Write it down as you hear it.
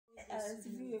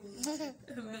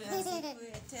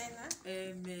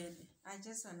Amen. I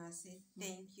just want to say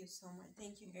thank you so much.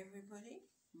 Thank you, everybody.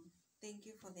 Thank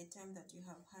you for the time that you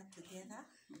have had together.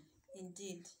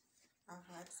 Indeed, I've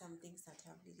had some things that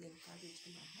have really encouraged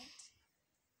my heart.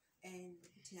 And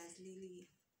it has really,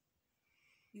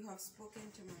 you have spoken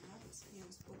to my heart, you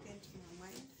have spoken to my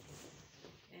mind.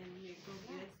 And may God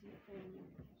bless you.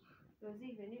 Because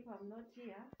even if I'm not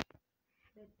here,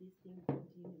 let this thing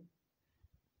continue.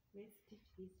 Let's teach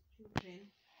these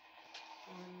children,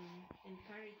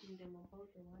 encouraging them about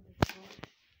the word of God,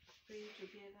 praying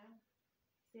together,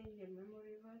 saying the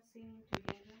memory verse, singing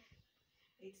together.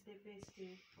 It's the best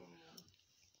thing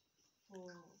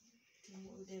to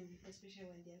move them,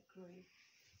 especially when they're growing.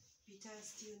 Peter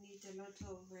still needs a lot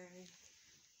of.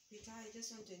 Peter, I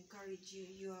just want to encourage you.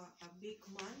 You are a big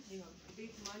man. You are a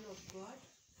big man of God,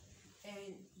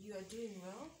 and you are doing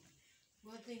well.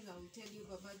 One thing I will tell you,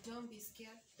 Baba, don't be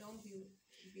scared. Don't be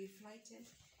frightened.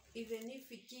 Even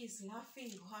if it is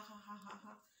laughing, ha ha ha ha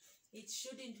ha, it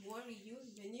shouldn't worry you.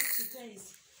 Even if Peter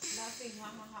is laughing, ha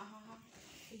ha ha ha ha,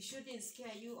 it shouldn't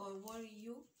scare you or worry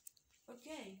you.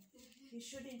 Okay, you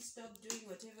shouldn't stop doing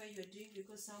whatever you're doing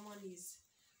because someone is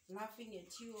laughing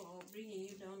at you or bringing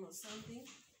you down or something.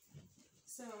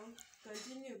 So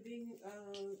continue being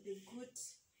the good.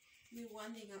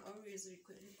 One thing I always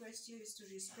request you is to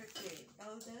respect your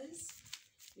elders,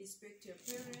 respect your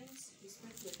parents,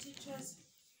 respect your teachers,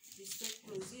 respect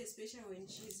Rosie, especially when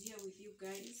she's here with you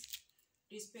guys.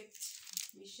 Respect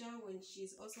Michelle when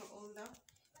she's also older,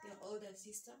 your older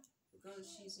sister,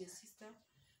 because she's your sister.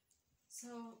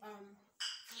 So,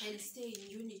 and stay in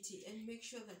unity and make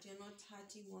sure that you're not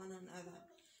hurting one another.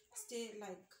 Stay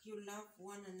like you love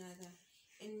one another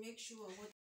and make sure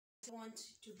what you want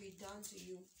to be done to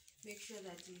you, make sure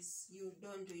that you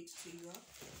don't do it to your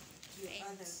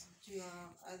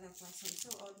other person. So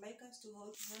I would like us to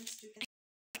hold hands together.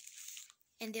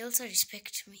 And they also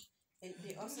respect me. And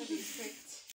they also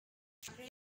respect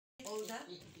older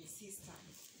sister.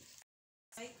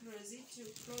 Like Rosie to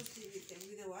close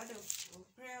with a word of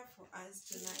prayer for us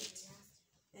tonight.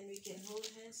 And we can hold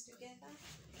hands together.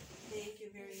 Thank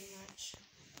you very much.